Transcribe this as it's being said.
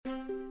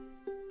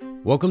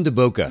Welcome to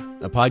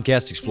Bokeh, a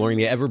podcast exploring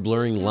the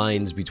ever-blurring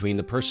lines between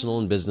the personal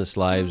and business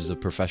lives of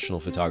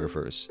professional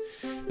photographers.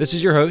 This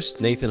is your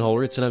host, Nathan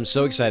Holritz, and I'm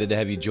so excited to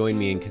have you join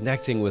me in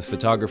connecting with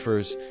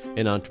photographers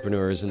and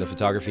entrepreneurs in the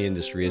photography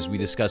industry as we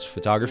discuss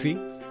photography,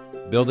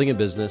 building a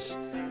business,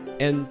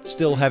 and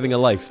still having a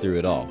life through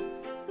it all.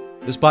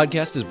 This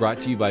podcast is brought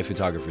to you by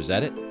Photographers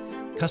Edit,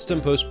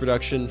 custom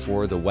post-production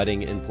for the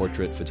wedding and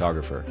portrait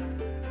photographer.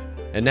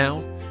 And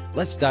now,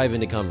 let's dive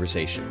into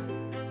conversation.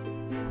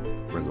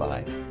 We're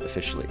live,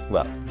 officially.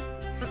 Well,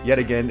 yet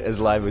again, as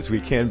live as we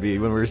can be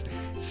when we're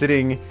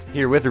sitting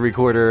here with a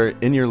recorder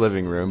in your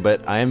living room.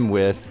 But I'm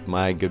with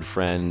my good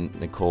friend,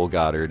 Nicole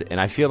Goddard,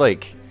 and I feel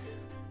like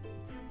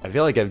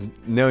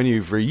I've known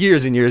you for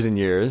years and years and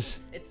years.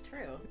 It's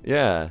true.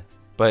 Yeah,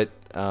 but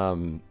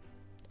I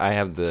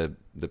have the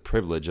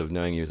privilege of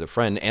knowing you as a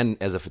friend and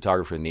as a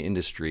photographer in the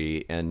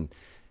industry. And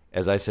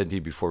as I said to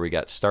you before we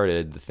got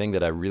started, the thing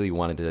that I really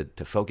wanted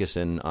to focus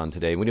in on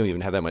today, we don't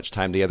even have that much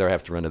time together. I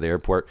have to run to the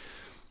airport.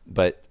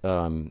 But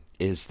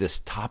is this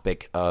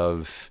topic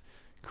of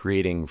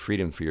creating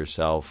freedom for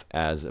yourself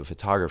as a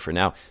photographer.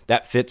 Now,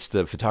 that fits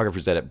the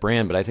Photographers Edit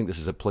brand, but I think this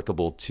is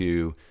applicable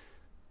to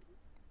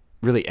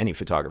really any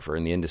photographer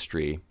in the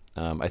industry.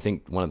 I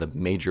think one of the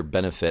major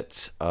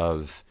benefits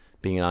of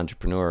being an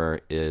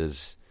entrepreneur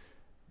is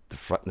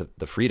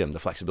the freedom, the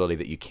flexibility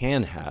that you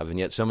can have, and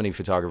yet so many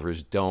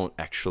photographers don't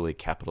actually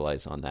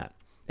capitalize on that.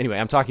 Anyway,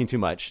 I'm talking too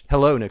much.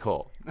 Hello,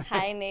 Nicole.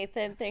 Hi,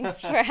 Nathan.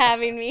 Thanks for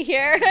having me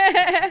here.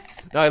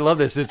 No, I love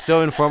this. It's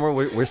so informal.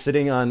 We're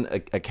sitting on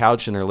a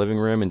couch in our living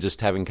room and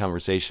just having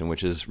conversation,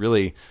 which is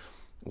really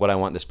what I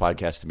want this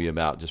podcast to be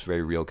about, just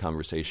very real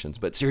conversations.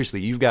 But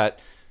seriously, you've got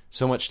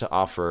so much to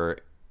offer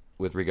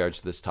with regards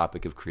to this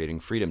topic of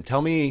creating freedom.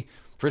 Tell me,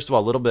 first of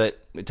all,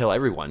 tell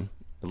everyone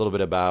a little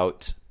bit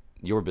about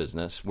your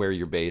business, where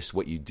you're based,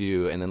 what you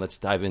do, and then let's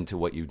dive into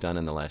what you've done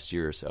in the last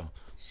year or so.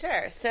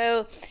 Sure.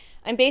 So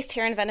I'm based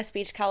here in Venice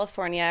Beach,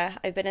 California.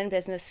 I've been in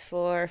business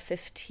for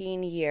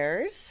 15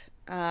 years.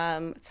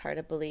 It's hard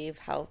to believe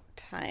how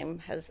time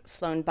has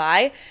flown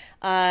by.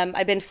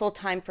 I've been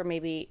full-time for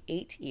maybe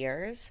 8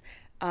 years.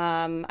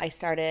 I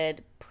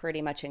started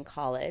pretty much in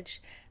college.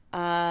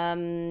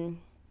 And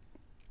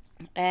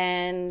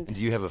do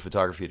you have a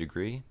photography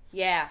degree?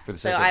 Yeah.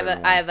 So I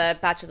have a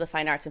Bachelor's of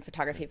Fine Arts in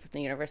Photography from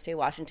the University of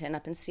Washington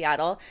up in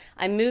Seattle.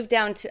 I moved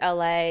down to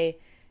LA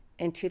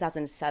in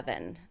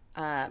 2007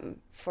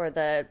 for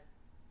the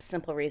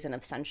simple reason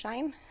of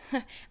sunshine.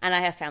 And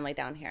I have family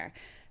down here.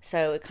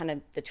 So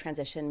the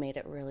transition made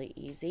it really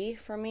easy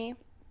for me.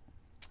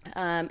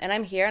 And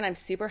I'm here and I'm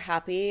super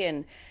happy.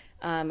 And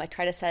I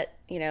try to set,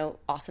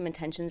 awesome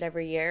intentions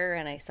every year.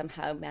 And I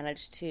somehow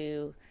managed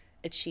to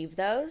achieve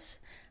those.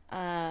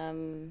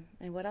 And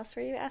what else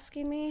were you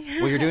asking me?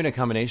 Well, you're doing a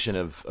combination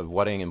of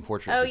wedding and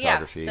portrait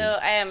photography. Yeah.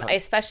 So I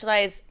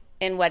specialize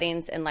in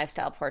weddings and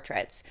lifestyle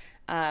portraits.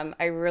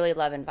 I really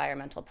love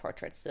environmental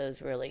portraits.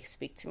 Those really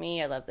speak to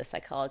me. I love the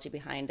psychology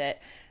behind it.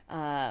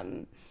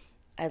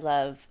 I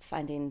love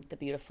finding the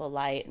beautiful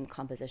light and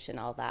composition.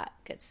 All that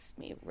gets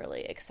me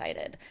really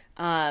excited.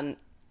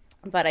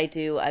 But I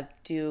do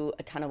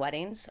a ton of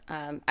weddings.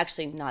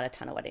 Actually, not a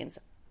ton of weddings.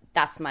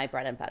 That's my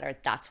bread and butter.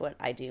 That's what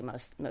I do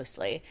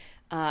mostly.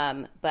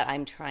 But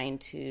I'm trying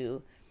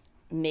to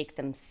make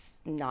them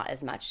not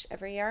as much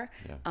every year,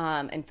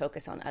 and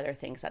focus on other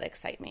things that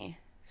excite me.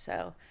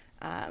 So,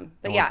 and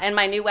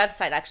my new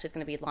website actually is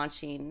going to be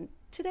launching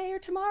today or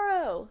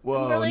tomorrow.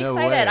 Whoa, I'm really no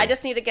excited. way. I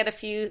just need to get a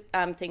few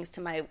things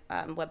to my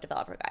web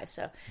developer guys.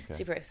 So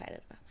super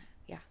excited about that.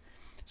 Yeah.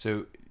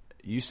 So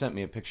you sent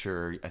me a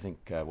picture, I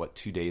think,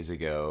 2 days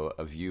ago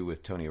of you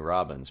with Tony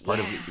Robbins.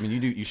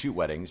 You shoot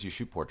weddings, you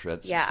shoot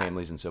portraits,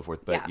 families and so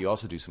forth, but you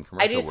also do some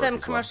commercial work. I do some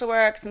commercial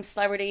work, some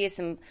celebrities,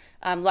 some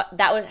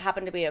that would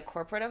happen to be a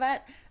corporate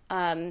event.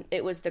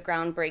 It was the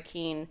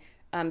groundbreaking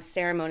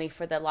ceremony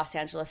for the Los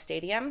Angeles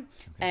Stadium,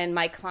 and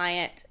my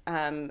client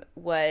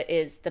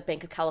is the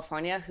Bank of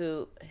California,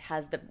 who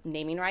has the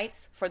naming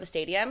rights for the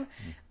stadium,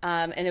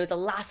 and it was a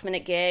last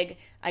minute gig.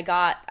 I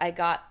got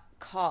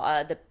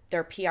call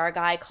their PR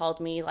guy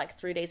called me like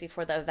 3 days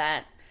before the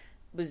event,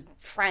 was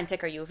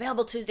frantic. Are you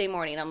available Tuesday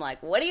morning? I'm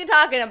like, what are you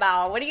talking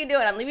about? What are you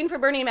doing? I'm leaving for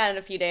Burning Man in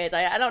a few days.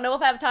 I don't know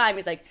if I have time.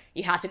 He's like,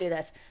 you have to do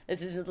this.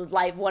 This is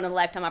one in a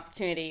lifetime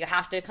opportunity. You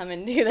have to come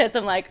and do this.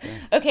 I'm like,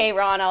 okay,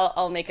 Ron,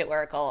 I'll make it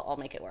work. I'll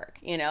make it work,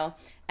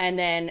 And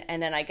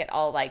then I get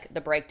all like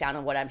the breakdown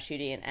of what I'm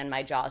shooting and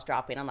my jaw's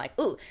dropping. I'm like,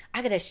 ooh,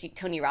 I gotta shoot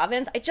Tony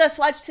Robbins. I just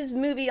watched his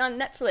movie on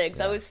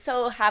Netflix. I was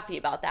so happy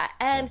about that.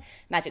 And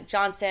Magic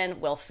Johnson,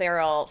 Will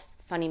Ferrell,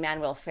 funny man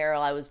Will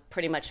Ferrell. I was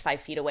pretty much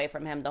 5 feet away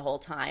from him the whole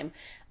time.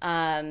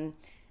 And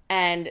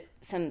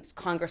some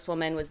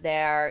congresswoman was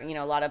there,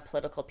 a lot of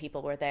political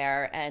people were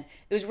there. And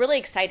it was really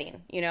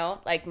exciting,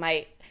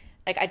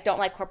 I don't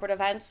like corporate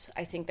events.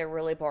 I think they're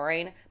really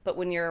boring. But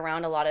when you're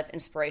around a lot of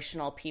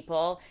inspirational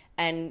people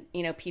and,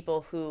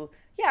 people who,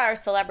 are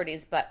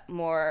celebrities, but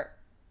more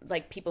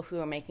like people who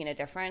are making a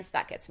difference,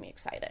 that gets me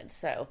excited.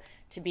 So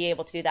to be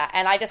able to do that.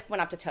 And I just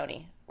went up to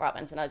Tony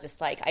Robbins and I was just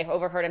like, I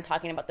overheard him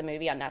talking about the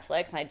movie on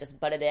Netflix and I just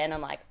butted in.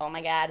 I'm like, oh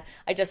my God,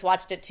 I just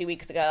watched it 2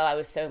 weeks ago. I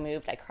was so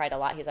moved. I cried a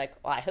lot. He's like,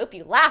 well, I hope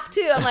you laughed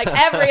too. I'm like,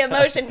 every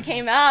emotion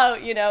came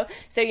out, you know?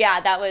 So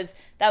yeah, that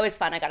was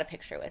fun. I got a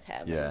picture with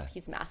him. Yeah.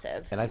 He's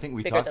massive. And I think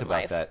we talked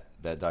about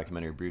that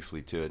documentary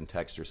briefly too in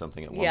text or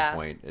something at one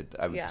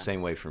point.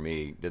 Same way for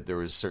me, that there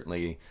was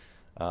certainly,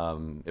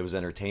 it was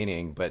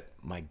entertaining, but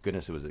my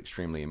goodness, it was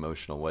extremely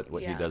emotional.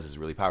 What he does is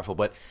really powerful.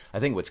 But I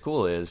think what's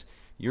cool is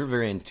you're a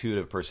very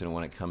intuitive person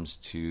when it comes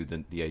to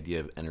the idea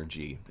of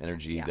energy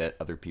that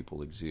other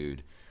people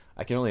exude.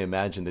 I can only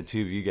imagine the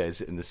two of you guys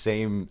in the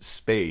same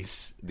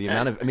space, the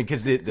amount of,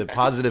 because the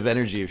positive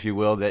energy, if you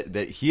will,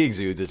 that he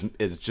exudes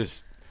is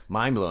just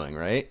mind-blowing,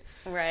 right?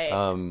 Right.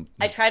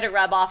 I try to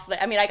rub off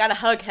I got to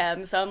hug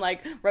him, so I'm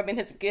like rubbing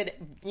his good,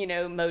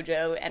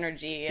 mojo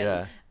energy.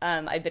 And,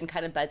 I've been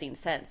kind of buzzing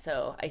since,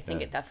 so I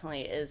think it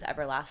definitely is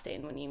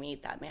everlasting when you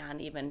meet that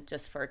man, even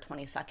just for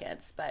 20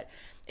 seconds. But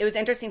it was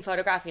interesting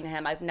photographing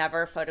him. I've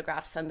never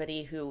photographed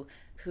somebody who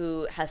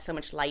has so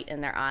much light in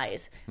their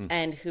eyes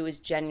and who is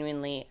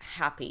genuinely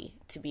happy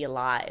to be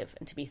alive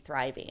and to be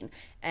thriving.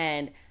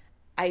 And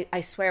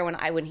I swear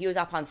when he was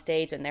up on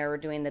stage and they were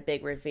doing the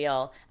big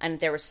reveal, and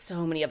there were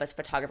so many of us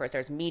photographers,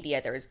 there's media,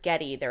 there was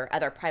Getty, there were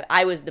other private,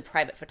 I was the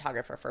private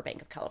photographer for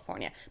Bank of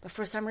California, but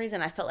for some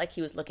reason I felt like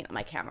he was looking at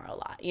my camera a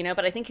lot,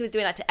 but I think he was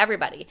doing that to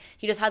everybody.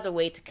 He just has a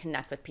way to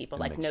connect with people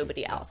like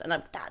nobody else,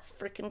 and that's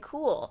freaking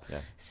cool.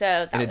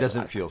 So and it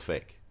doesn't feel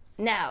fake.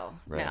 No,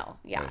 no,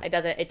 yeah, right.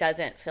 It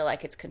doesn't feel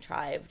like it's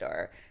contrived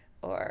or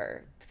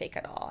fake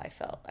at all. It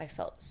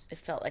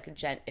felt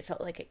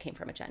like it came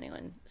from a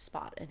genuine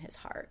spot in his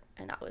heart,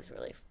 and that was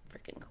really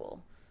freaking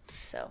cool.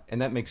 So,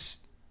 and that makes,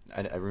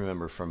 I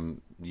remember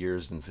from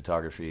years in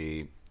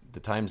photography, the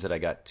times that I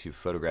got to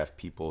photograph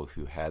people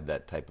who had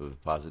that type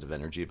of positive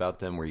energy about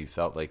them, where you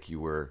felt like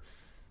you were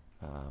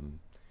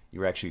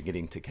actually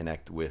getting to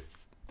connect with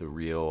the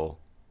real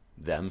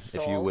them,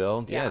 soul, if you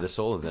will, the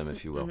soul of them,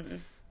 if you will.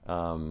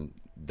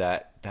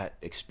 That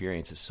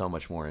experience is so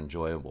much more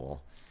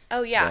enjoyable.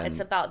 Oh, yeah. It's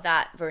about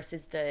that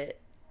versus the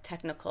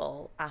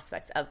technical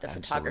aspects of the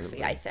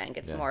photography, I think.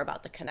 It's more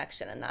about the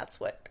connection, and that's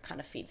what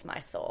kind of feeds my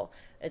soul,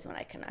 is when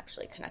I can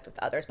actually connect with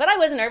others. But I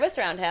was nervous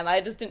around him.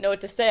 I just didn't know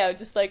what to say. I was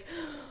just like,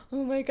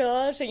 oh, my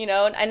gosh.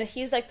 And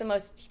he's like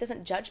he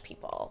doesn't judge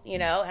people,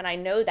 and I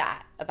know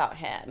that about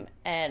him.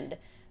 And,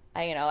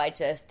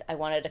 I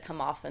wanted to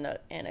come off in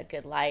a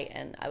good light,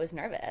 and I was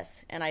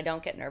nervous. And I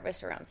don't get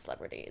nervous around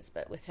celebrities.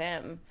 But with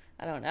him,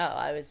 I don't know.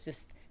 I was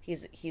just...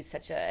 He's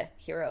such a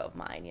hero of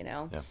mine,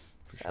 Yeah,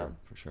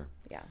 for sure.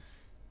 Yeah.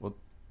 Well,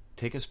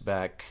 take us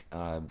back,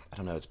 I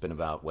don't know, it's been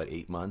about,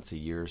 8 months, a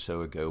year or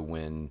so ago,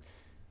 when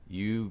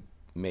you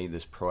made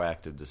this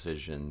proactive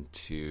decision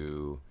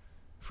to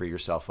free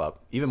yourself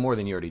up, even more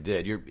than you already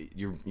did.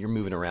 You're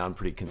moving around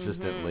pretty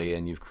consistently,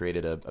 and you've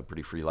created a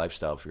pretty free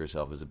lifestyle for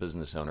yourself as a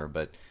business owner,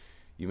 but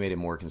you made a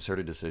more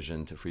concerted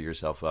decision to free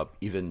yourself up,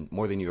 even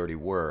more than you already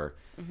were,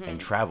 and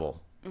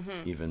travel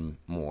even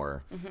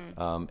more,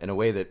 in a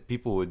way that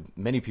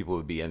many people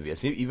would be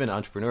envious, even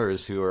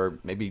entrepreneurs who are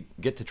maybe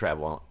get to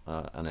travel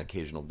on an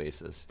occasional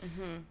basis.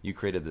 You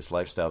created this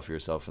lifestyle for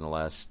yourself in the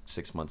last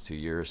 6 months to a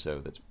year or so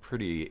that's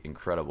pretty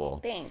incredible.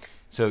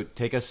 Thanks. So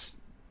take us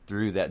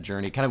through that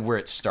journey, kind of where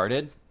it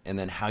started, and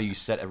then how you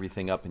set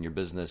everything up in your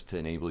business to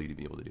enable you to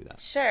be able to do that.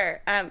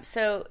 Sure.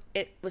 So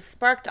it was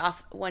sparked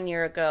off 1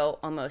 year ago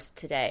almost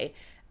today.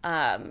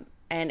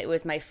 And it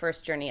was my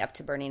first journey up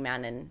to Burning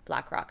Man in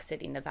Black Rock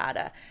City,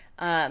 Nevada.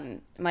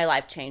 My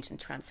life changed and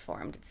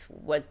transformed. It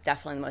was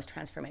definitely the most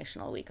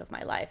transformational week of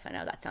my life. I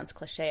know that sounds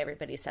cliche.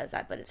 Everybody says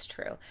that, but it's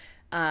true.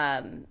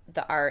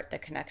 The art, the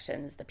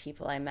connections, the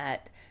people I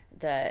met,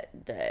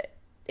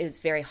 it was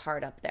very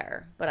hard up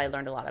there, but I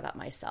learned a lot about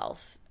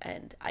myself,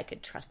 and I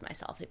could trust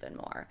myself even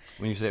more.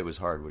 When you say it was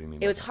hard, what do you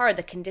mean? It was hard.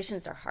 The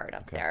conditions are hard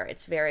up there.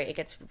 It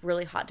gets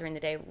really hot during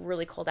the day,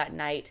 really cold at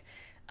night.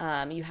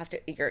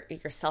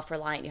 You're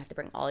self-reliant. You have to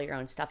bring all your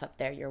own stuff up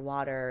there, your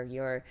water,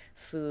 your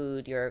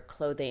food, your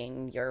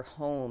clothing, your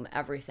home,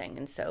 everything.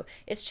 And so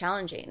it's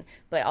challenging,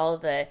 but all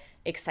the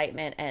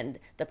excitement and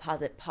the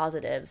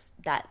positives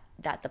that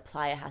the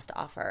playa has to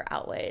offer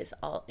outweighs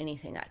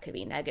anything that could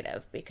be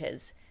negative,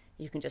 because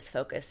you can just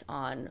focus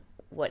on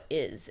what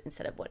is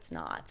instead of what's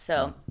not.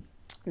 So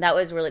that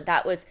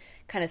was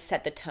kind of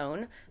set the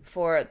tone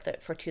for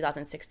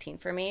 2016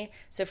 for me.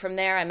 So from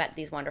there, I met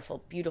these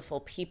wonderful,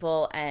 beautiful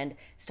people and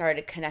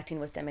started connecting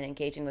with them and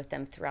engaging with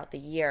them throughout the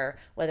year,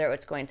 whether it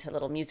was going to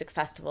little music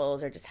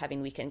festivals or just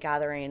having weekend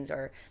gatherings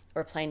or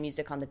playing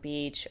music on the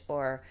beach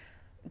or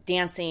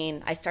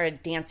dancing. I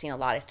started dancing a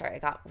lot. I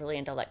got really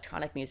into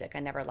electronic music. I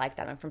never liked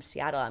that. I'm from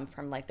Seattle. I'm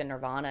from like the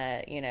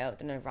Nirvana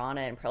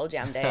and Pearl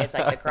Jam days,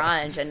 like the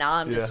grunge. And now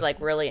I'm just like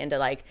really into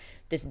like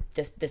this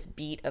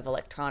beat of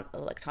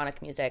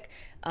electronic music.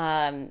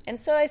 And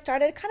so I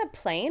started kind of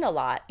playing a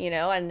lot.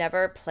 I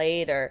never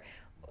played or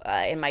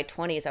in my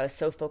 20s, I was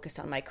so focused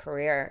on my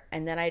career.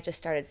 And then I just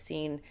started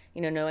seeing,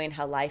 knowing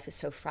how life is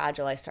so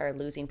fragile, I started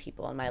losing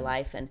people in my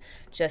life and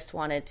just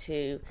wanted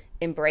to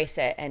embrace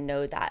it and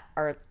know that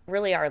our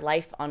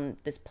life on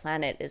this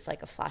planet is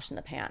like a flash in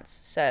the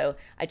pants. So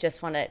I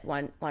just want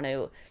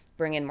to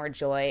bring in more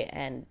joy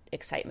and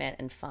excitement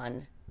and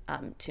fun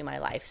to my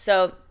life.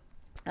 So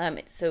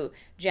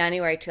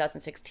January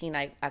 2016,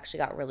 I actually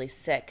got really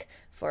sick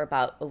for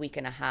about a week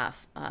and a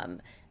half.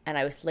 And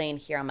I was laying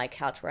here on my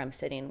couch where I'm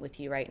sitting with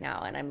you right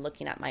now, and I'm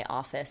looking at my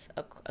office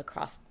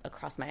across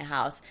my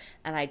house,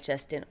 and I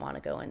just didn't want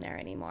to go in there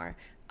anymore.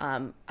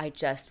 I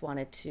just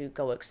wanted to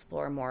go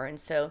explore more. And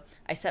so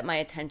I set my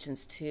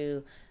intentions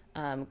to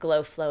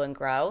glow, flow, and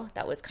grow.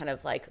 That was kind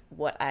of like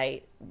what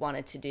I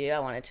wanted to do. I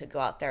wanted to go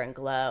out there and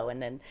glow.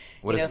 And then,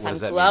 if I'm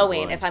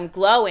glowing,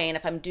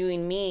 if I'm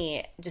doing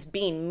me, just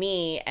being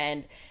me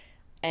and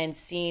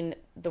seeing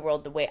the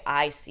world the way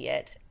I see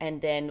it, and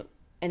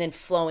then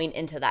flowing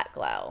into that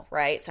glow,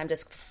 right? So I'm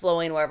just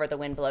flowing wherever the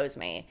wind blows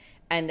me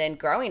and then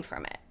growing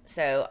from it.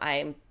 So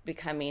I'm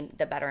becoming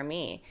the better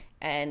me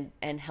and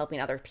helping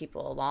other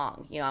people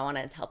along. I want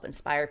to help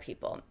inspire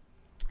people.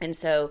 And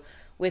so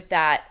with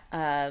that,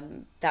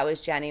 that was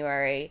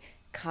January.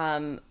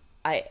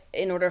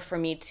 In order for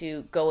me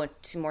to go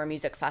to more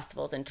music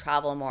festivals and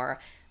travel more,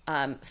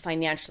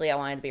 financially, I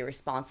wanted to be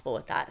responsible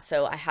with that.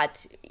 So I had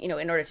to, in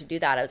order to do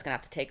that, I was going to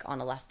have to take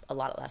on a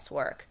lot less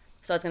work.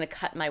 So I was going to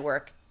cut my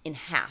work in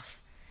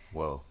half.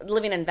 Whoa.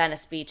 Living in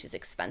Venice Beach is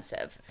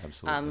expensive.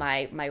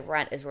 Absolutely. My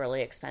rent is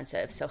really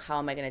expensive. So how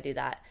am I going to do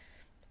that?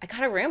 I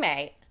got a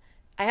roommate.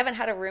 I haven't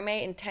had a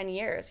roommate in 10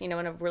 years, in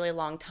a really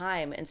long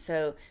time. And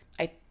so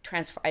I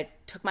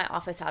took my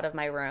office out of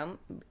my room,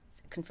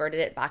 converted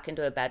it back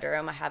into a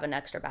bedroom. I have an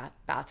extra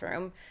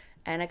bathroom,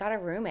 and I got a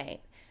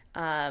roommate,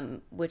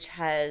 which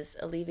has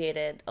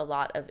alleviated a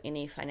lot of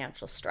any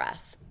financial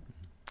stress.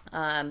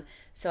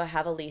 So I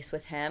have a lease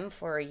with him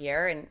for a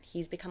year, and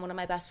he's become one of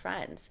my best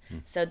friends.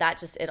 So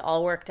that it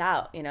all worked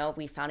out.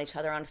 We found each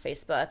other on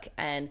Facebook,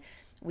 and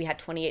we had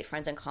 28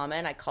 friends in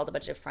common. I called a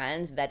bunch of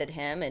friends, vetted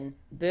him, and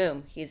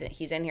boom, he's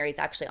in here. He's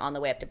actually on the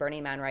way up to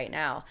Burning Man right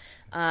now.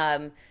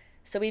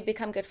 So we've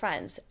become good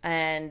friends,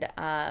 and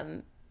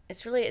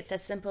it's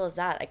as simple as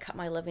that. I cut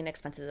my living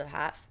expenses in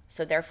half,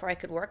 so therefore I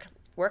could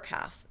work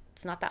half.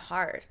 It's not that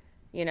hard.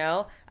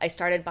 I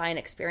started buying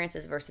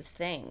experiences versus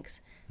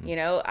things.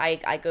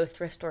 I go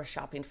thrift store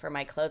shopping for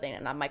my clothing,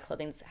 and my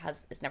clothing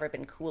has never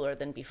been cooler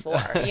than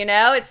before.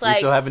 It's like,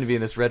 you so happen to be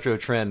in this retro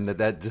trend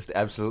that just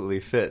absolutely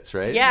fits,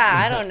 right? Yeah,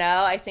 I don't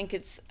know. I think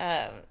it's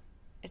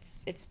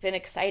been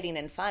exciting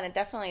and fun, and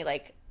definitely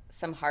like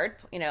some hard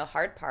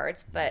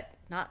parts, but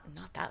not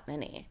that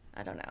many.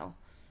 I don't know.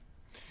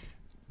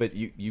 But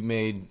you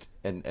made,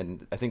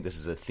 and I think this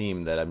is a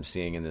theme that I'm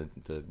seeing in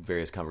the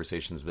various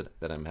conversations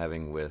that I'm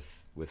having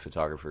with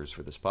photographers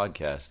for this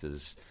podcast,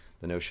 is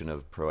the notion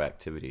of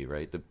proactivity,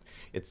 right?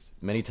 It's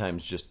many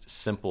times just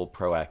simple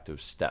proactive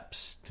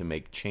steps to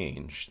make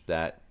change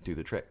that do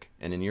the trick.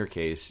 And in your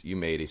case, you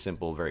made a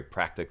simple, very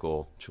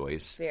practical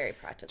choice. Very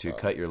practical. To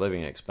cut your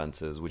living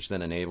expenses, which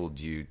then enabled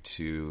you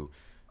to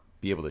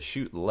be able to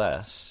shoot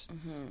less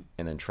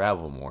and then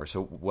travel more.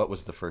 So what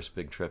was the first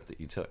big trip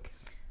that you took?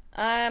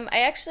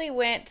 I actually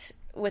went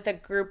with a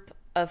group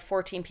of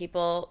 14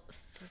 people.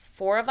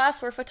 4 of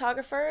us were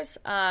photographers.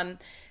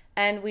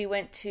 And we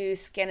went to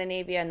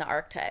Scandinavia and the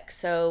Arctic.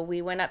 So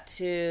we went up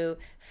to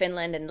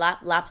Finland and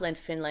Lapland,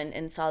 Finland,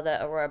 and saw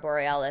the Aurora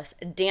Borealis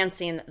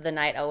dancing the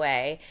night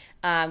away.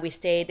 We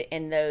stayed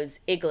in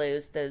those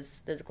igloos,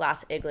 those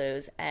glass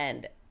igloos,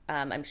 and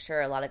I'm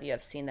sure a lot of you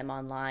have seen them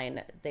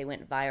online. They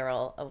went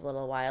viral a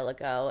little while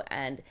ago,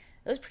 and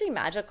it was pretty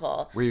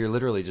magical. Where you're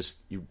literally just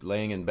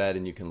laying in bed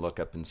and you can look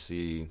up and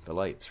see the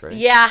lights, right?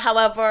 Yeah,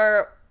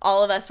 however,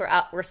 all of us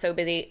were so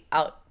busy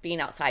being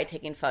outside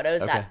taking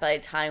photos that by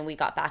the time we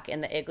got back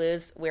in the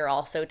igloos, we were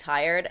all so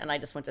tired, and I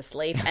just went to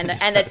sleep. And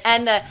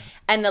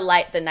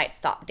the night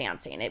stopped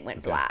dancing. It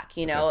went black,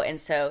 and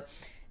so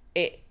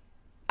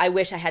I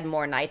wish I had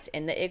more nights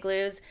in the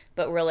igloos,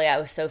 but really I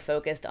was so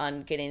focused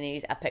on getting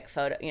these epic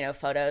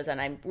photos,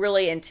 and I'm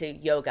really into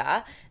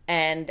yoga.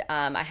 And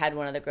I had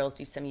one of the girls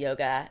do some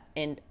yoga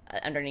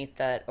underneath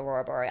the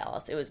Aurora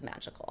Borealis. It was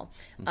magical.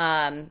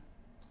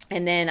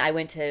 And then I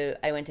went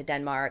to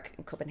Denmark,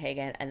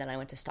 Copenhagen, and then I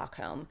went to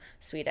Stockholm,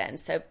 Sweden.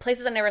 So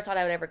places I never thought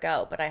I would ever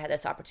go, but I had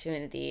this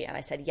opportunity, and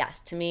I said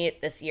yes. To me,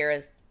 this year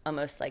is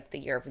almost like the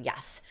year of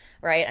yes,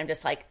 right? I'm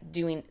just like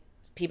doing.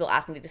 People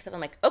ask me to do stuff. I'm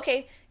like,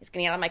 okay, it's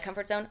getting out of my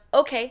comfort zone.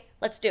 Okay,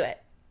 let's do it.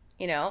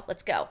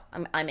 Let's go.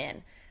 I'm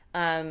in.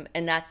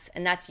 And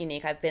that's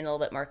unique. I've been a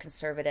little bit more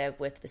conservative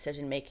with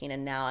decision making,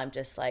 and now I'm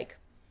just like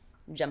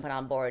jumping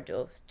on board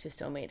to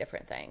so many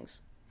different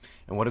things.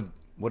 And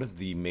what of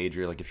the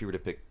major, like if you were to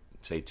pick,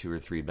 say, 2 or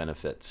 3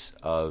 benefits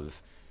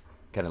of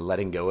kind of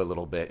letting go a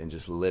little bit and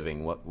just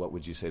living, what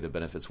would you say the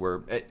benefits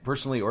were,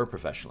 personally or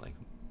professionally?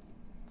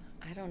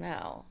 I don't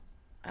know.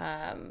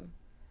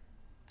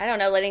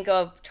 Letting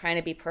go of trying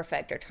to be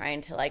perfect or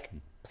trying to like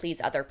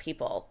please other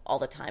people all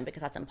the time,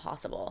 because that's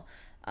impossible.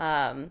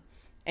 And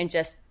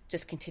just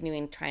just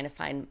continuing trying to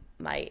find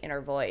my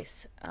inner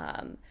voice.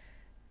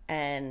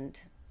 And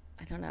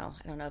I don't know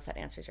if that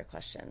answers your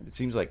question. It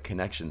seems like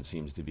connection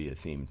seems to be a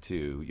theme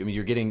too. I mean,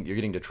 you're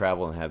getting to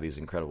travel and have these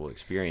incredible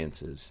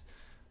experiences.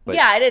 But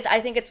yeah, it is.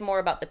 I think it's more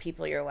about the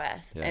people you're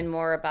with and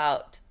more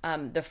about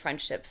the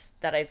friendships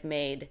that I've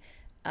made,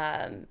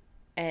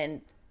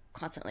 and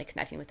constantly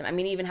connecting with them. I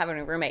mean, even having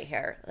a roommate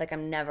here, like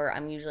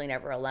I'm usually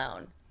never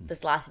alone.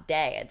 This last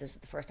day, this is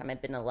the first time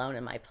I've been alone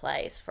in my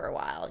place for a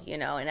while,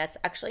 and that's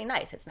actually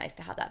nice. It's nice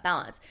to have that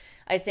balance.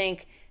 I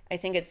think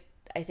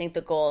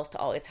the goal is to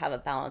always have a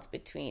balance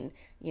between,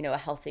 a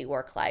healthy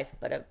work life,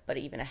 but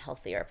even a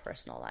healthier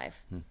personal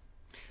life.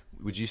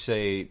 Would you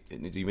say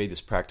you made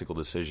this practical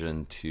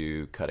decision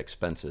to cut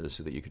expenses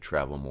so that you could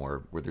travel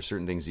more? Were there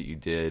certain things that you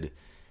did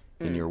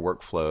in your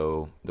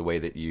workflow, the way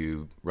that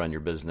you run your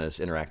business,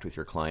 interact with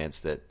your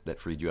clients that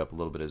freed you up a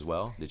little bit as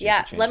well? Did you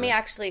have to change let me that?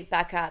 actually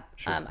back up.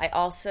 Sure. I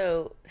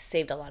also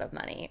saved a lot of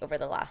money over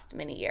the last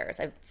many years.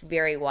 I'm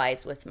very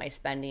wise with my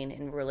spending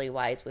and really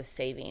wise with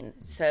saving.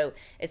 So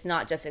it's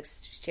not just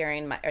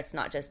it's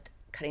not just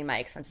cutting my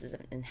expenses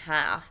in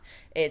half.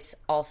 It's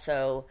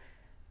also,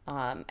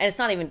 and it's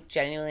not even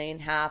genuinely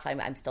in half.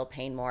 I'm still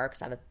paying more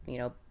because I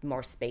have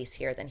more space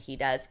here than he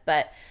does.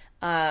 But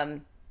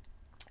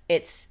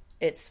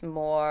it's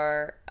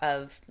more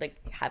of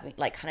having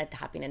kind of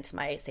tapping into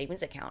my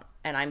savings account,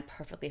 and I'm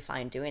perfectly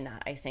fine doing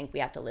that. I think we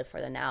have to live for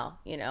the now,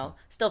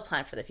 still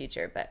plan for the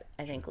future, but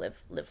I think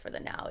live for the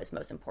now is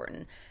most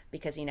important,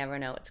 because you never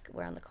know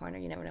we're on the corner.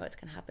 You never know what's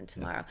going to happen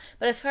tomorrow. Yeah.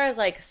 But as far as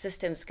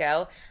systems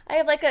go, I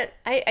have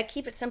I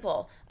keep it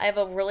simple. I have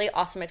a really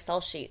awesome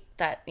Excel sheet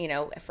that,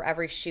 for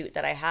every shoot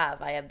that I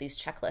have these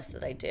checklists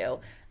that I do.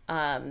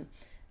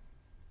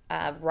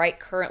 Right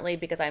currently,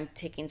 because I'm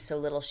taking so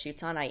little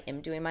shoots on, I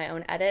am doing my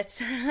own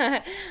edits.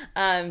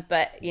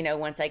 But,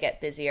 once I get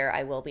busier,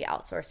 I will be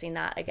outsourcing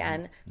that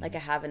again, like I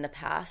have in the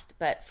past.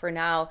 But for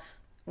now,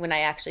 when I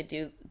actually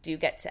do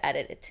get to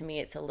edit it, to me,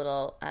 it's a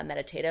little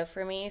meditative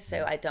for me.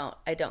 So I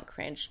don't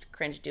cringe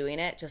doing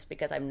it, just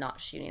because I'm not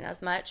shooting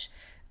as much.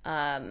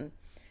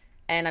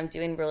 And I'm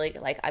doing really,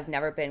 I've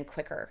never been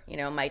quicker.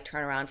 My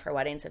turnaround for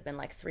weddings have been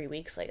 3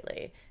 weeks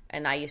lately.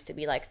 And I used to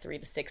be 3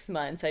 to 6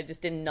 months. I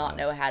just did not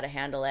know how to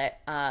handle it.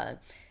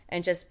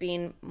 And just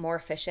being more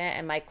efficient,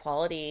 and my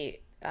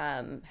quality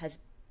has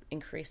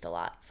increased a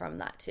lot from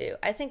that too.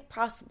 I think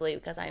possibly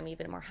because I'm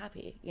even more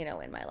happy,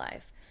 in my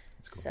life.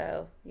 That's cool.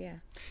 So, yeah.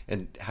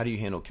 And how do you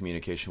handle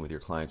communication with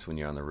your clients when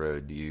you're on the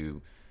road? Do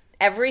you...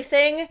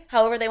 Everything,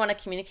 however they want to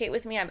communicate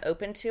with me, I'm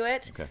open to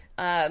it.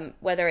 Okay.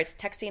 Whether it's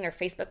texting or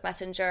Facebook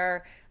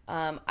Messenger,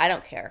 I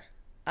don't care.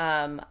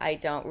 I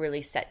don't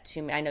really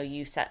I know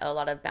you set a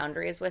lot of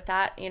boundaries with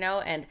that,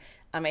 and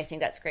I think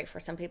that's great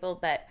for some people,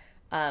 but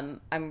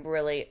I'm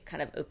really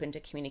kind of open to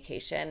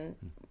communication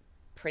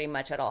pretty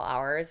much at all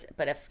hours.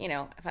 But if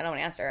I don't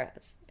answer,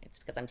 it's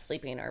because I'm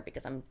sleeping or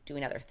because I'm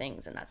doing other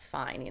things, and that's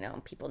fine.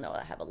 People know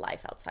I have a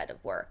life outside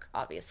of work,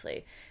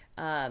 obviously.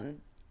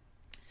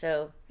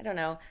 So I don't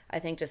know. I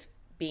think just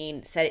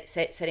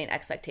setting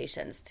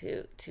expectations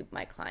to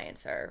my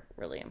clients are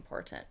really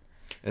important.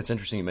 It's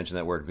interesting you mentioned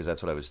that word, because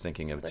that's what I was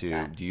thinking of. What's too.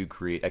 That? Do you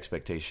create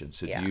expectations?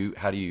 So Yeah.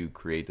 how do you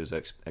create those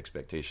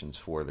expectations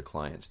for the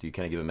clients? Do you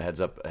kind of give them a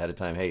heads up ahead of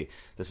time? Hey,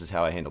 this is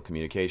how I handle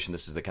communication.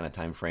 This is the kind of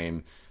time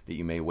frame that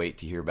you may wait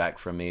to hear back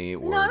from me.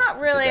 Or no, not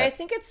really. I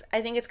think it's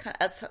kind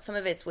of, some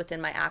of it's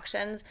within my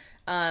actions.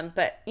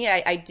 But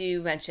yeah, I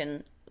do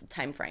mention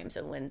time frames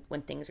and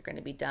when things are going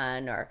to be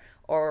done,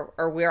 or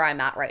where I'm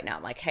at right now.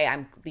 I'm like, hey,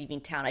 I'm leaving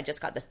town. I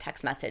just got this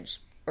text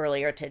message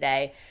earlier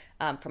today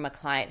from a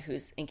client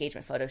whose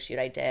engagement photo shoot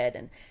I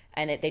did,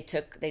 and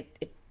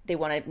they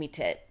wanted me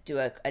to do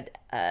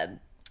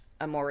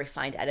a more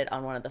refined edit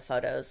on one of the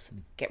photos,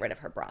 get rid of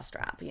her bra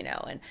strap,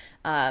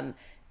 and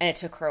it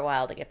took her a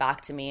while to get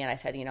back to me. And I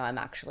said, I'm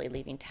actually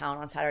leaving town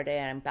on Saturday,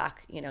 and I'm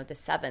back, the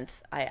 7th.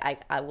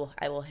 I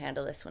will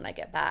handle this when I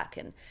get back.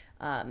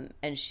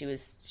 And she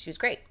was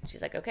great.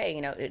 She's like, okay,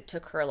 it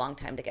took her a long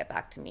time to get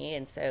back to me.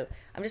 And so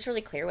I'm just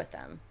really clear with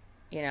them,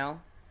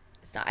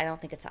 It's not, I don't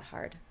think it's that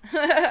hard.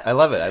 I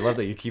love it. I love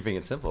that you're keeping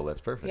it simple.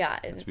 That's perfect. Yeah.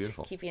 It's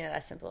beautiful. Keeping it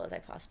as simple as I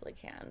possibly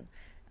can.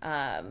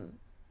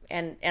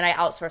 And I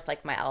outsource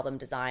my album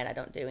design. I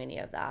don't do any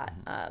of that.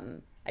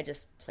 I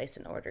just placed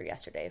an order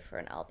yesterday for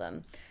an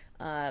album.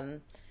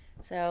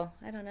 So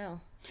I don't know.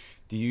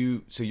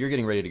 So you're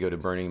getting ready to go to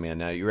Burning Man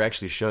now. You were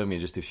actually showing me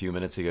just a few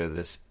minutes ago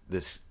this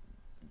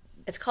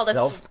it's called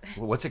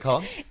what's it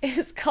called?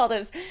 It's called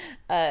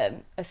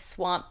a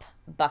swamp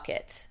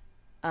bucket.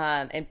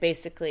 And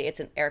basically it's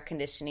an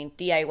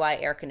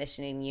DIY air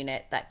conditioning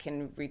unit that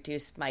can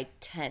reduce my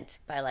tent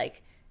by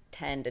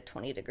 10 to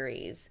 20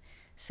 degrees.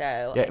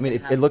 So yeah,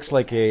 it looks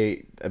like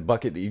a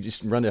bucket that you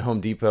just run to Home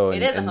Depot.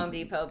 It is a Home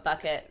Depot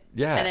bucket.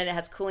 Yeah, and then it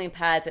has cooling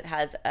pads. It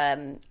has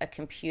a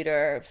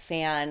computer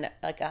fan,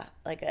 like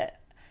a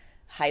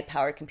high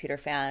powered computer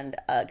fan,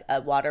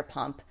 a water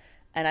pump.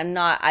 And I'm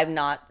not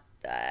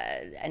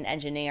an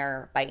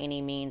engineer by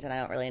any means, and I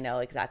don't really know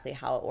exactly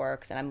how it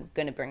works. And I'm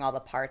going to bring all the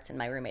parts, and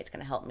my roommate's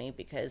going to help me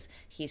because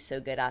he's so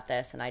good at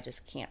this, and I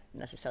just can't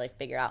necessarily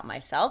figure out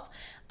myself.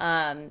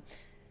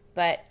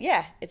 But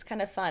yeah, it's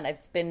kind of fun.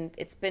 It's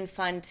been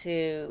fun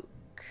to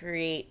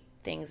create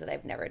things that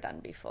I've never done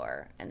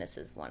before, and this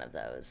is one of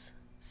those.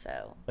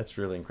 So that's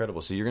really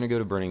incredible. So you're going to go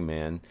to Burning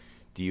Man.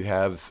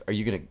 Are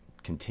you going to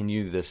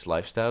continue this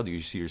lifestyle? Do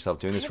you see yourself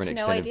doing this for an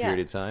extended period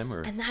of time?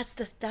 Or? And that's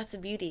the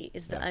beauty,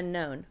 is the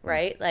unknown,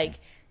 right? Like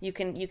you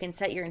can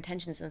set your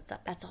intentions and stuff.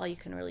 That's all you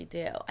can really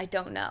do. I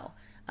don't know.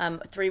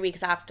 3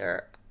 weeks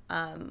after,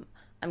 I'm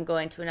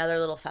going to another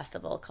little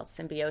festival called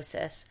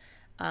Symbiosis,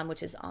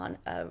 which is on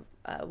a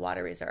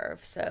water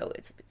reserve. So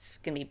it's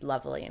going to be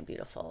lovely and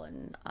beautiful,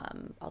 and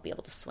I'll be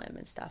able to swim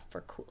and stuff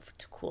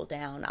to cool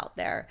down out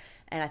there.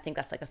 And I think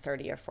that's like a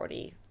 30 or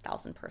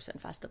 40,000 person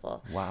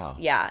festival. Wow.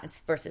 Yeah,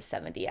 it's versus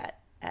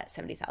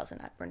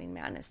 70,000 at Burning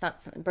Man.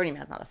 Burning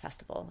Man's not a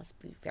festival. Let's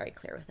be very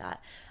clear with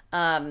that.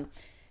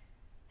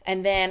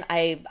 And then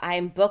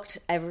I'm booked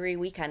every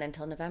weekend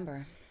until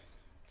November.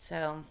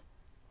 So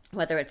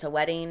whether it's a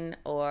wedding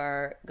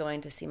or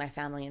going to see my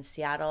family in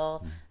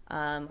Seattle,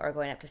 or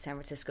going up to San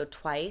Francisco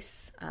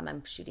twice. I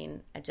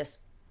just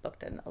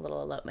booked a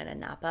little elopement in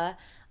Napa.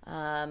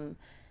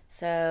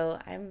 So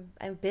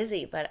I'm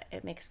busy, but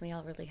it makes me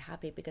all really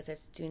happy because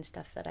it's doing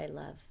stuff that I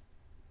love.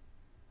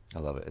 I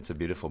love it. It's a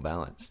beautiful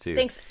balance too.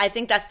 Thanks. I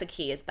think that's the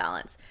key, is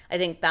balance. I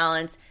think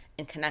balance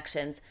and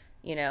connections,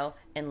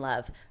 and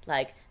love,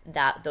 like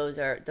that. Those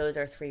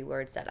are 3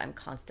 words that I'm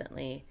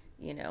constantly,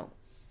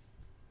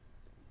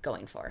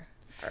 going for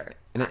or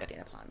acting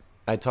upon.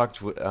 I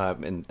talked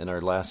in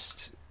our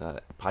last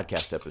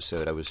podcast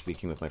episode. I was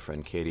speaking with my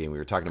friend Katie, and we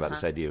were talking about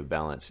this idea of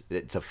balance.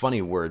 It's a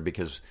funny word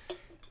because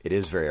it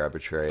is very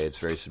arbitrary. It's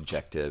very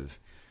subjective.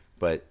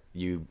 But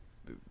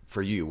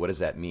for you, what does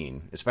that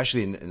mean?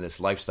 Especially in this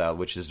lifestyle,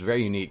 which is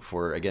very unique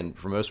for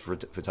most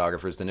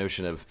photographers, the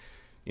notion of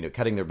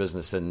cutting their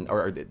business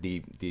or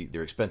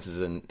their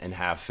expenses in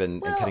half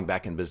and cutting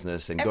back in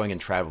business and going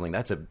and traveling.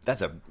 That's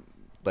a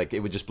like,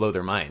 it would just blow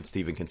their minds to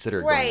even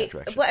consider going that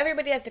direction. Well,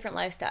 everybody has different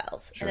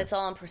lifestyles, and it's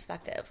all in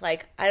perspective.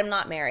 Like, I'm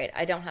not married.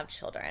 I don't have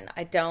children.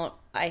 All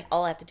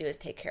I have to do is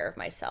take care of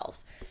myself.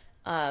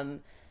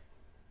 And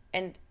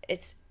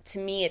to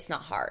me, it's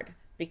not hard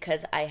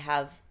because I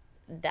have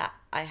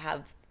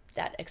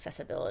that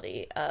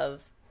accessibility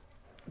of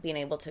being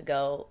able to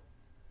go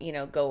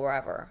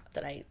wherever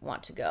that I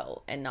want to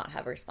go and not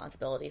have a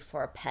responsibility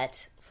for a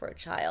pet, for a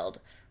child,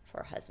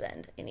 for a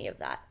husband, any of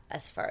that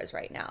as far as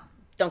right now.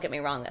 Don't get me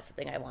wrong, that's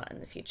something I want in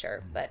the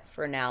future, but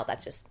for now,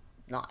 that's just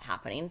not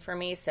happening for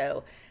me.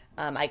 So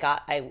I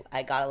got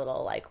a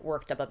little like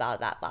worked up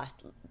about that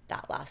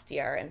last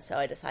year, and so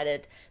I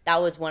decided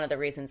that was one of the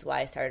reasons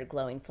why I started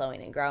glowing,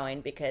 flowing, and growing,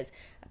 because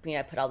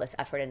I put all this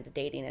effort into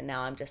dating, and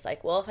now I'm just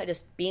like, well, if I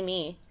just be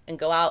me and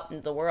go out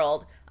into the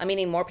world, I'm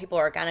meeting more people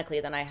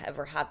organically than I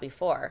ever have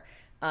before.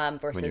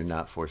 Versus when you're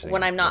not forcing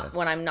when I'm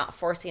not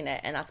forcing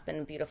it, and that's been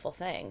a beautiful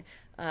thing.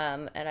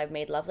 And I've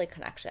made lovely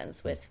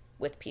connections with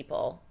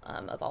people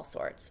of all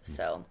sorts.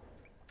 So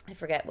I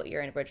forget what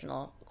your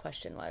original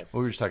question was.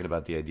 Well, we were just talking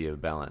about the idea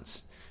of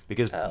balance,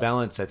 because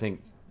balance, I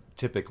think,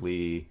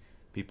 typically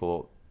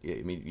people,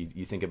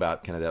 you think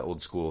about kind of that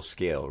old school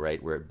scale,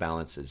 right, where it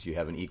balances. You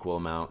have an equal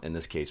amount, in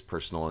this case,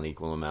 personal, and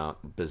equal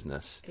amount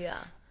business. Yeah.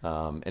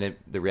 And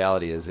the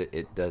reality is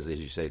it does, as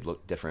you say,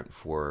 look different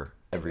for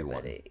everyone.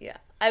 Everybody, yeah.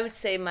 I would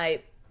say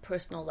my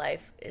personal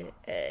life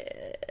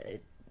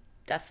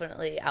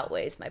definitely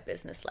outweighs my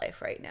business life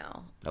right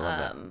now. I love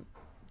that.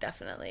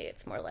 Definitely.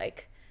 It's more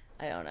like,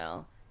 I don't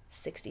know,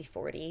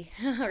 60-40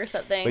 or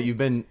something. But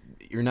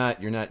you're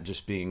not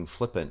just being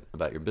flippant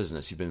about your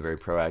business. You've been very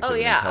proactive and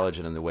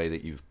intelligent in the way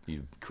that you've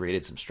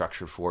created some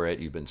structure for it.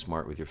 You've been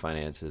smart with your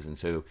finances. And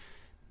so,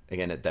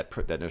 again,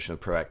 that notion of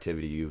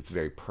proactivity, you've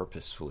very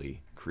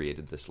purposefully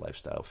created this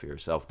lifestyle for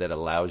yourself that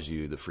allows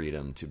you the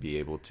freedom to be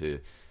able to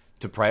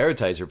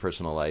prioritize your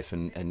personal life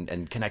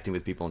and connecting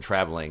with people and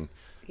traveling.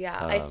 Yeah,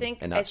 I think,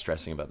 and not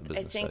stressing about the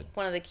business side. I think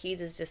one of the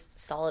keys is just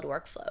solid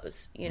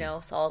workflows.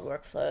 Solid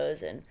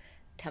workflows and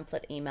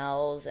template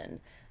emails and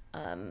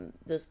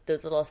those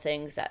little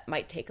things that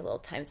might take a little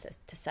time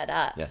to set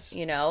up. Yes.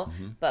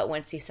 But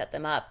once you set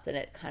them up,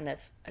 then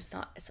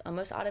it's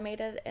almost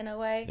automated in a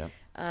way. Yep.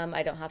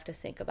 I don't have to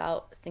think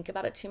about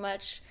it too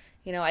much.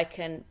 I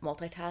can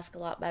multitask a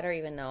lot better,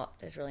 even though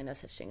there's really no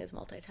such thing as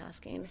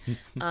multitasking.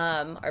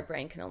 Our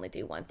brain can only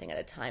do one thing at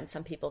a time.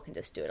 Some people can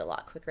just do it a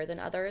lot quicker than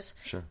others.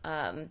 Sure.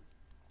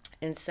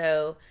 And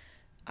so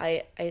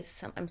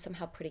I'm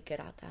somehow pretty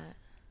good at that.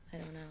 I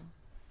don't know.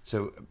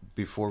 So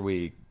before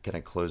we kind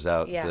of close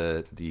out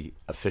the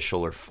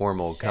official or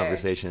formal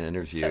conversation and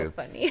interview, so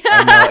funny.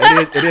 I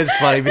know it is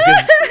funny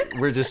because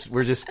we're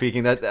just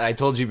speaking. That I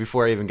told you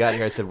before I even got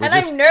here. I said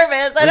I'm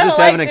nervous. We're just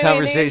having a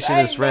conversation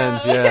as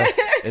friends. Yeah,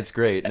 it's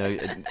great. No,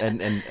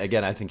 and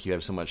again, I think you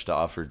have so much to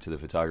offer to the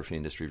photography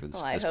industry from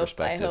this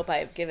perspective. I hope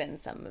I've given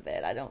some of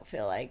it. I don't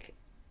feel like.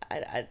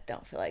 I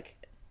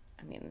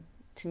mean,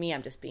 to me,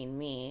 I'm just being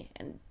me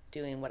and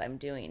doing what I'm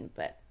doing,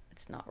 but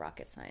it's not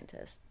rocket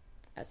scientist.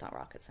 It's not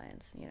rocket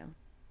science, you know.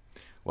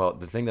 Well,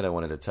 the thing that I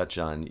wanted to touch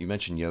on, you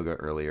mentioned yoga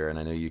earlier, and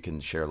I know you can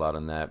share a lot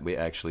on that. We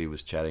actually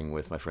was chatting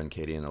with my friend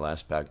Katie in the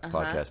last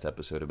podcast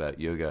episode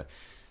about yoga,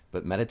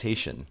 but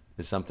meditation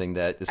is something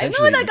that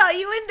essentially... I know that got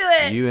you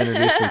into it! You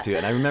introduced me to it,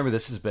 and I remember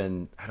this has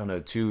been,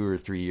 2 or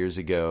 3 years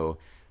ago.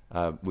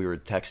 We were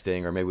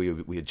texting, or maybe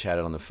we had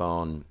chatted on the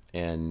phone,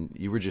 and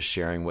you were just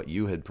sharing what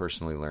you had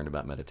personally learned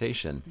about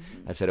meditation.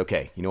 Mm-hmm. I said,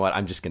 okay, you know what?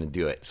 I'm just going to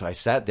do it. So I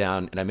sat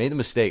down, and I made the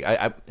mistake.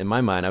 In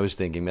my mind, I was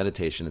thinking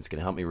meditation, it's going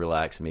to help me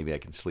relax, and maybe I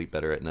can sleep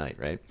better at night,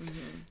 right?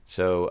 Mm-hmm.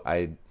 So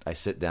I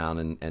sit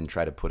down and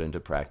try to put into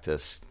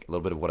practice a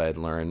little bit of what I had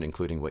learned,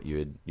 including what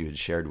you had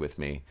shared with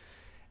me.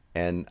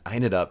 And I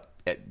ended up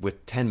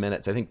with 10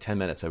 minutes. I think 10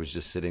 minutes I was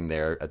just sitting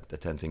there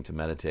attempting to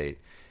meditate,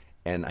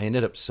 and I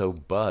ended up so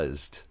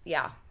buzzed.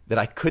 Yeah. That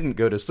I couldn't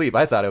go to sleep.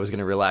 I thought I was going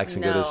to relax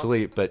and go to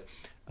sleep. But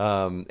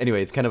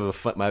anyway, it's kind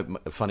of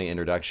a funny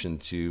introduction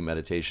to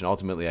meditation.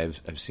 Ultimately,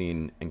 I've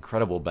seen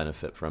incredible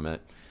benefit from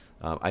it.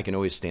 I can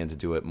always stand to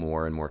do it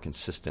more and more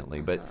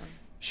consistently. But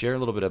share a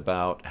little bit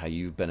about how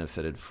you've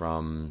benefited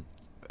from...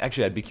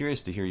 Actually, I'd be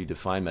curious to hear you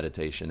define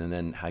meditation and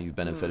then how you've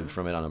benefited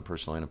from it on a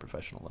personal and a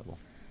professional level.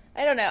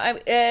 I don't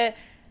know.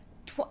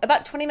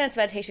 About 20 minutes of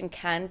meditation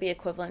can be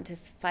equivalent to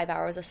 5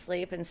 hours of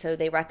sleep, and so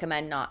they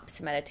recommend not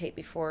to meditate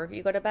before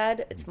you go to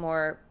bed. It's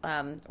more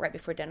right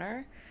before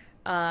dinner.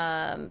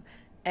 And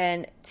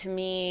to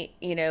me,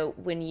 you know,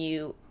 when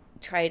you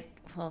try,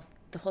 well,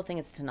 the whole thing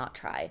is to not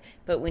try,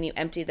 but when you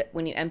empty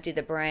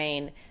the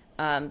brain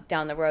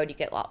down the road, you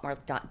get a lot more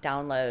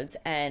downloads,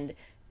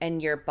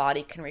 and your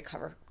body can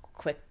recover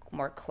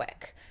more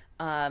quick.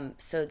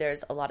 So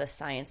there's a lot of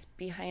science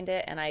behind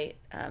it, and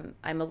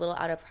I'm a little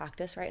out of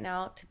practice right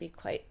now, to be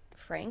quite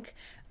frank.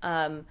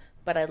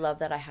 But I love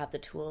that I have the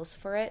tools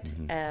for it.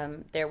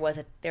 Mm-hmm. There was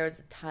a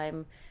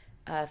time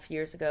a few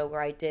years ago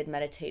where I did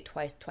meditate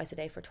twice a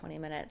day for 20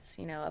 minutes,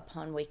 you know,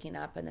 upon waking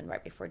up and then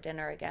right before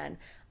dinner again.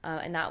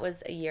 And that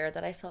was a year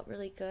that I felt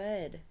really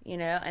good, you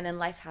know, and then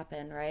life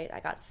happened, right? I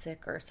got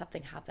sick or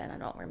something happened. I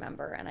don't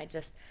remember. And I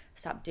just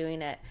stopped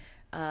doing it.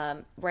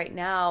 Right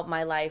now,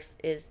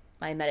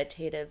 my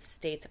meditative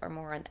states are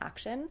more in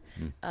action,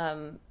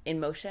 in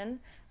motion,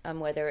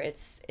 whether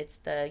it's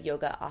the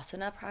yoga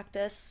asana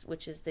practice,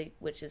 which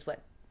is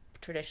what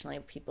traditionally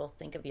people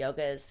think of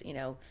yoga as, you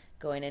know,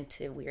 going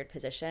into weird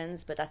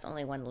positions, but that's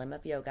only one limb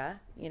of yoga,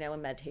 you know,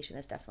 and meditation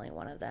is definitely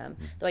one of them.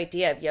 Mm-hmm. The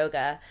idea of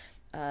yoga,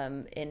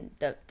 in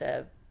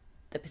the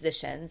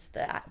positions,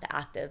 the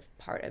active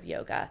part of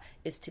yoga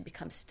is to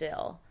become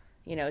still,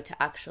 you know,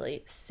 to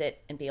actually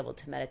sit and be able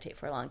to meditate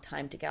for a long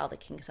time, to get all the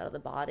kinks out of the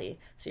body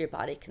so your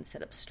body can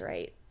sit up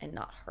straight and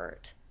not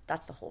hurt.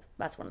 That's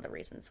one of the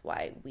reasons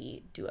why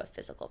we do a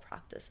physical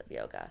practice of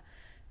yoga.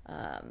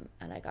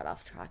 And I got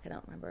off track. I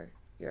don't remember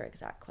your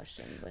exact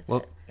question with it.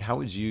 Well, how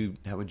would you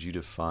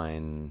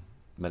define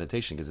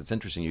meditation? Because it's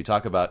interesting. You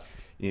talk about,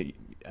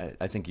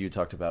 I think you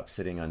talked about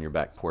sitting on your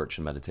back porch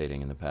and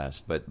meditating in the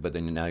past, but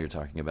then now you're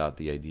talking about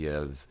the idea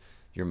of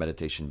your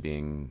meditation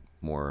being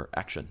more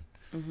action.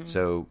 Mm-hmm.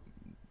 So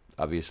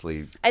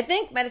obviously, I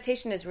think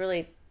meditation is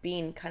really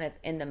being kind of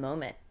in the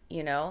moment,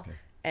 you know, okay.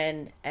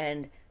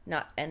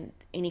 and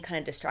any kind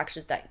of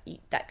distractions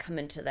that come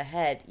into the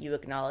head, you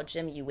acknowledge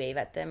them, you wave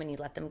at them, and you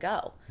let them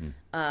go.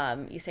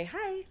 You say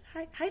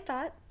hi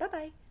thought, bye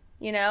bye,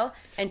 you know,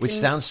 and which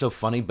sounds so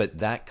funny, but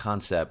that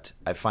concept,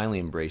 I finally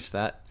embraced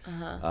that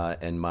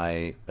in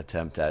my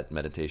attempt at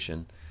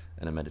meditation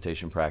and a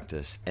meditation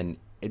practice, and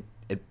it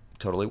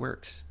totally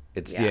works.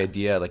 It's the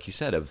idea, like you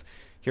said, of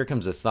here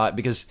comes a thought,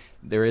 because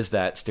there is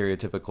that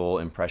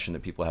stereotypical impression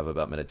that people have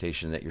about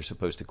meditation that you're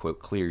supposed to, quote,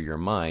 clear your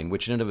mind,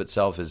 which in and of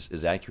itself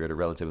is accurate or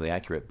relatively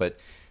accurate, but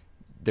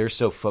they're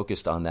so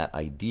focused on that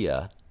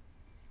idea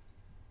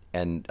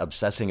and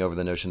obsessing over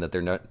the notion that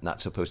they're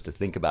not supposed to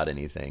think about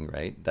anything,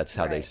 right? That's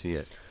how they see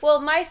it. Well,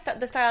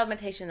 the style of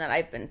meditation that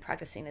I've been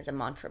practicing is a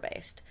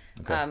mantra-based.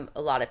 Okay.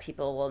 A lot of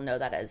people will know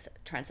that as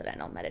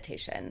transcendental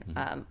meditation.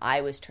 Mm-hmm. I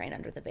was trained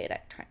under the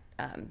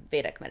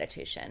Vedic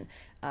meditation,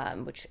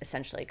 which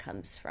essentially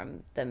comes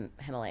from the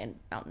Himalayan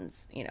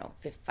mountains,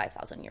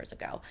 5,000 years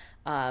ago,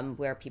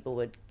 where people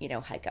would,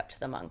 hike up to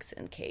the monks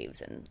in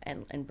caves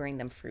and bring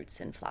them fruits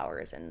and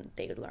flowers, and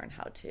they would learn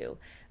how to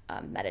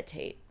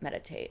meditate.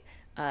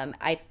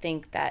 I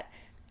think that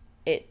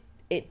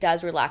it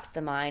does relax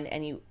the mind,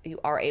 and you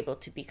are able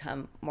to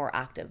become more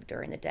active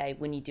during the day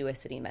when you do a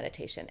sitting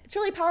meditation. It's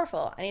really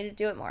powerful. I need to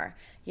do it more,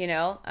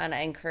 and I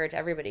encourage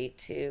everybody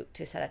to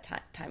set a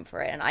time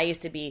for it. And I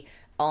used to be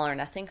all or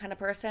nothing kind of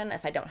person.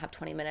 If I don't have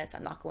 20 minutes,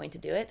 I'm not going to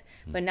do it.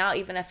 Mm-hmm. But now,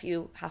 even if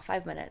you have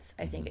 5 minutes,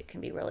 I think it can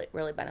be really,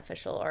 really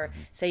beneficial. Or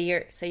say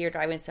you're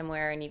driving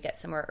somewhere and you get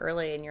somewhere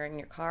early and you're in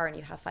your car and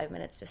you have 5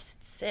 minutes,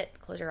 just sit,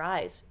 close your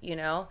eyes,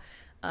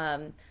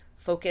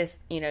 focus,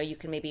 you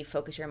can maybe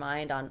focus your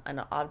mind on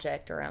an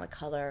object or on a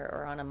color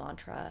or on a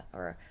mantra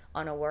or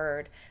on a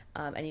word,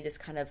 and you just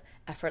kind of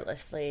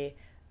effortlessly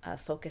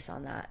focus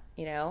on that.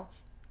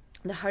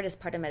 The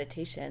hardest part of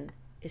meditation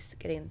is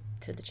getting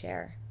to the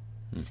chair,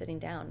 sitting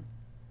down.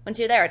 Once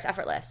you're there, it's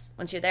effortless.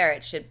 Once you're there,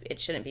 it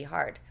shouldn't be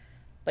hard.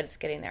 but it's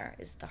getting there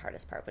is the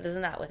hardest part. But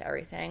isn't that with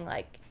everything?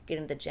 Like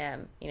getting to the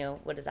gym,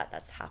 what is that?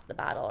 That's half the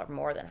battle, or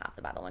more than half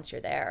the battle. Once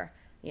you're there,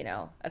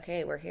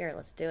 okay, we're here,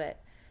 let's do it.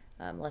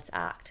 Let's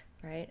act,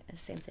 right? And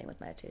same thing with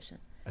meditation.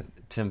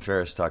 Tim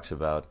Ferriss talks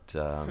about...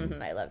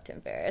 I love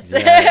Tim Ferriss.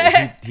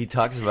 He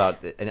talks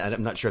about, and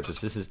I'm not sure if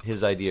this is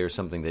his idea or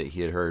something that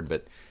he had heard,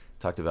 but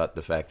talked about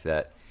the fact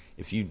that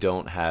if you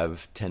don't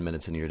have 10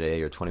 minutes in your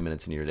day or 20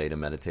 minutes in your day to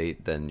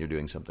meditate, then you're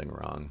doing something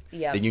wrong.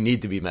 Yeah. That you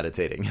need to be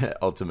meditating,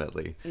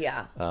 ultimately.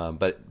 Yeah.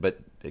 But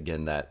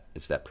again,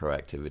 it's that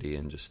proactivity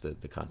and just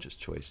the conscious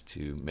choice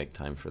to make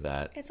time for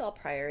that. It's all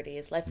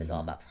priorities. Life is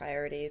all about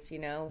priorities,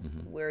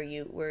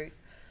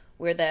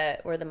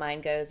 where the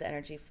mind goes,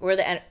 energy. Where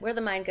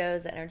the mind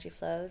goes, the energy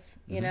flows.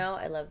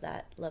 I love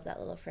that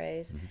little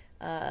phrase.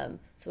 So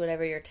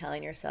whatever you're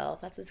telling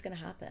yourself, that's what's going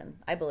to happen.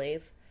 I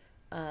believe.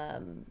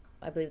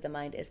 I believe the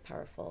mind is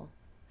powerful.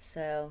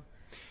 So,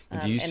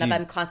 and if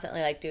I'm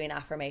constantly like doing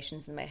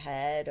affirmations in my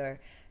head or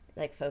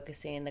like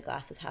focusing the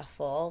glass is half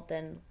full,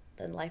 then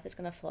life is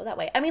going to flow that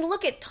way. I mean,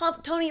 look at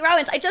Tony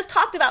Robbins. I just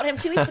talked about him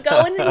 2 weeks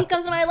ago, and then he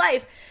comes to my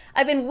life.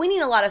 I've been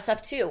winning a lot of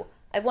stuff too.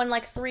 I've won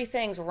like 3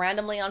 things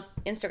randomly on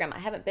Instagram. I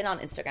haven't been on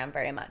Instagram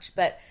very much,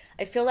 but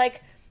I feel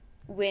like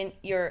when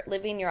you're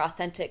living your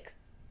authentic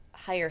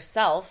higher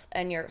self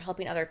and you're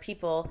helping other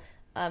people,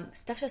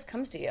 stuff just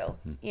comes to you.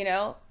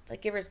 It's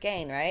like giver's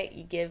gain, right?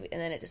 You give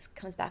and then it just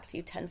comes back to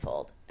you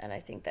tenfold. And I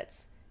think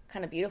that's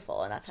kind of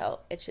beautiful, and that's how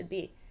it should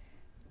be.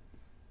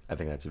 I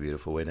think that's a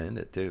beautiful way to end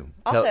it too.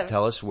 Awesome.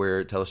 Tell us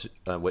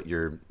what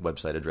your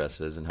website address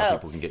is and how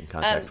people can get in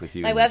contact with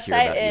you. My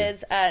website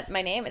is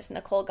my name. It's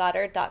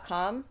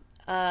NicoleGoddard.com.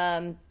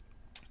 And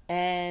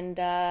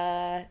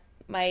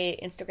my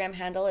Instagram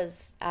handle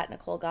is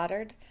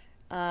 @NicoleGoddard.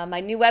 My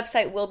new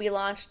website will be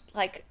launched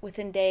like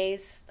within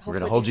days. We're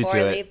going to hold you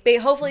to it.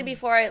 Hopefully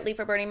before I leave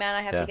for Burning Man,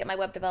 I have to get my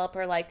web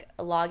developer like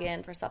a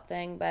login for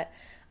something. But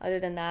other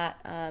than that,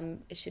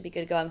 it should be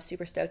good to go. I'm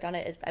super stoked on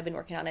it. I've been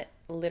working on it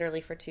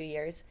literally for 2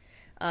 years.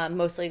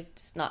 Mostly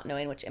just not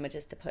knowing which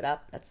images to put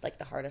up. That's like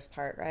the hardest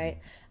part, right?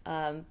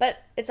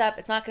 But it's up.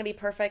 It's not going to be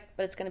perfect,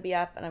 but it's going to be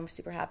up, and I'm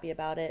super happy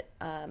about it.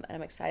 And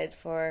I'm excited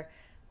for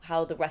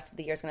how the rest of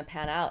the year is going to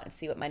pan out and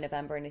see what my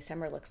November and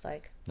December looks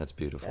like. That's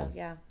beautiful. So,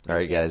 yeah. All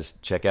right, guys,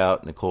 check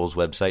out Nicole's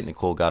website,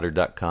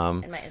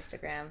 NicoleGoddard.com. And my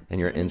Instagram.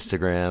 And your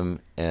Instagram.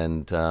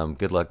 And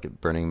good luck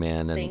at Burning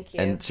Man. And, Thank you.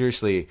 And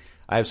seriously,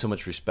 I have so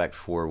much respect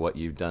for what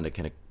you've done to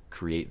kind of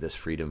create this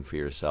freedom for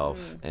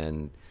yourself.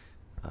 And,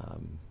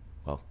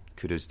 well,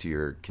 kudos to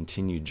your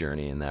continued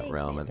journey in that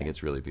realm. Nathan. I think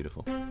it's really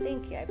beautiful.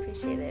 Thank you. I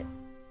appreciate it.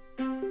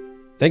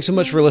 Thanks so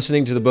much for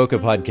listening to the Bokeh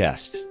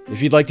Podcast.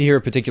 If you'd like to hear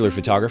a particular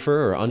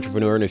photographer or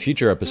entrepreneur in a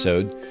future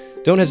episode,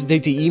 don't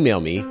hesitate to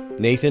email me,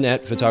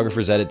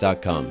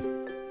 nathan@photographersedit.com.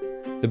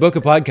 The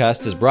Bokeh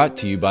Podcast is brought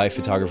to you by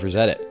Photographers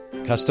Edit,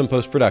 custom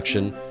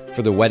post-production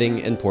for the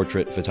wedding and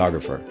portrait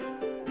photographer.